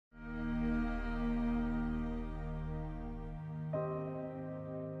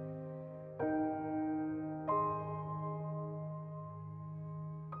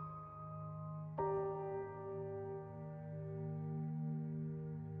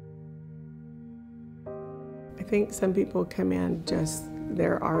I think some people come in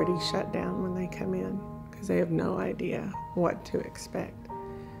they're already shut down when they come in because they have no idea what to expect.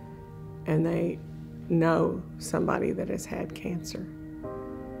 And they know somebody that has had cancer.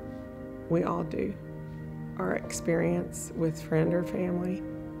 We all do. Our experience with friend or family,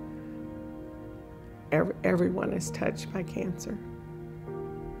 everyone is touched by cancer.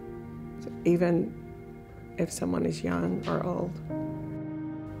 So even if someone is young or old.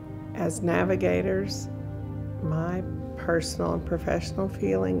 As navigators, my personal and professional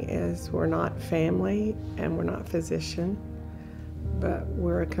feeling is we're not family and we're not physician, but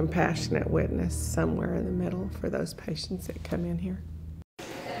we're a compassionate witness somewhere in the middle for those patients that come in here.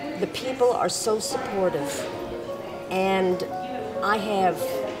 The people are so supportive, and I have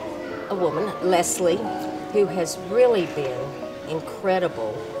a woman, Leslie, who has really been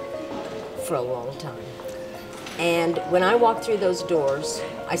incredible for a long time. And when I walk through those doors,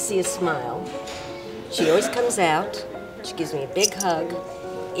 I see a smile. She always comes out, she gives me a big hug.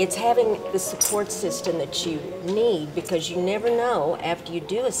 It's having the support system that you need, because you never know after you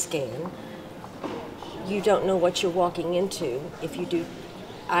do a scan, you don't know what you're walking into if you do.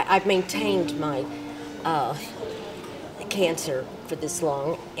 I've maintained my cancer for this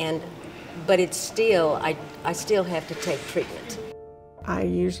long, but it's still, I still have to take treatment. I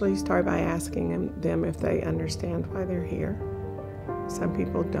usually start by asking them if they understand why they're here. Some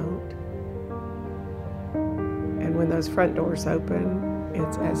people don't. And when those front doors open,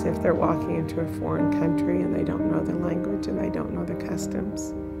 it's as if they're walking into a foreign country and they don't know the language and they don't know the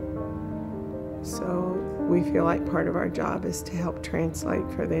customs. So we feel like part of our job is to help translate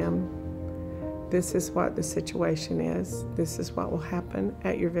for them. This is what the situation is. This is what will happen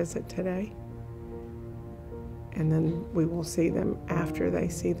at your visit today. And then we will see them after they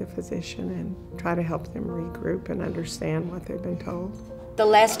see the physician and try to help them regroup and understand what they've been told. The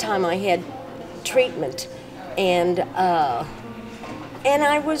last time I had treatment, and I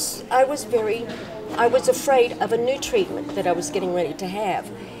was afraid of a new treatment that I was getting ready to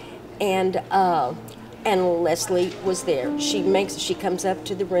have, and Leslie was there. She comes up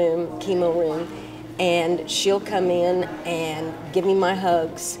to the room, chemo room, and she'll come in and give me my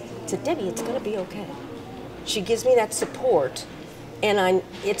hugs. Said, Debbie, it's going to be okay. She gives me that support, and I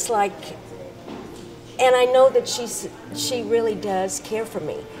know that she really does care for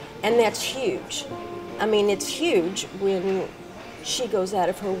me, and that's huge. I mean, it's huge when she goes out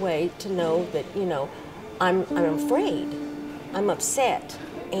of her way to know that, you know, I'm afraid, I'm upset,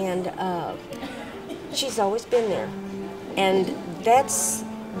 and she's always been there, and that's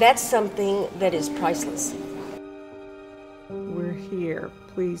something that is priceless. We're here.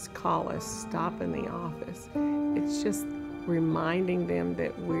 Please call us. Stop in the office. It's just reminding them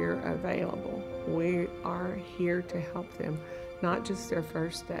that we're available. We are here to help them, not just their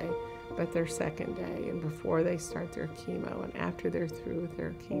first day, but their second day, and before they start their chemo, and after they're through with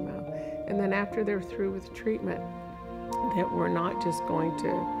their chemo, and then after they're through with treatment, that we're not just going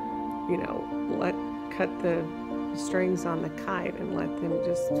to, you know, cut the strings on the kite and let them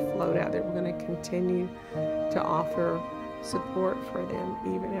just float out there. We're going to continue to offer support for them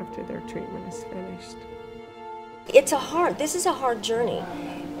even after their treatment is finished. This is a hard journey,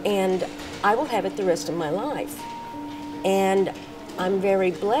 and I will have it the rest of my life. And I'm very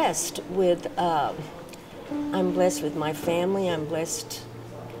blessed with, my family, I'm blessed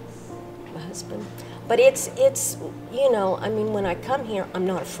with my husband. But it's, you know, I mean, when I come here, I'm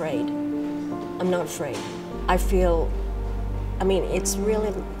not afraid. I'm not afraid. I feel, I mean, it's really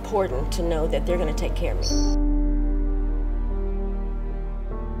important to know that they're going to take care of me.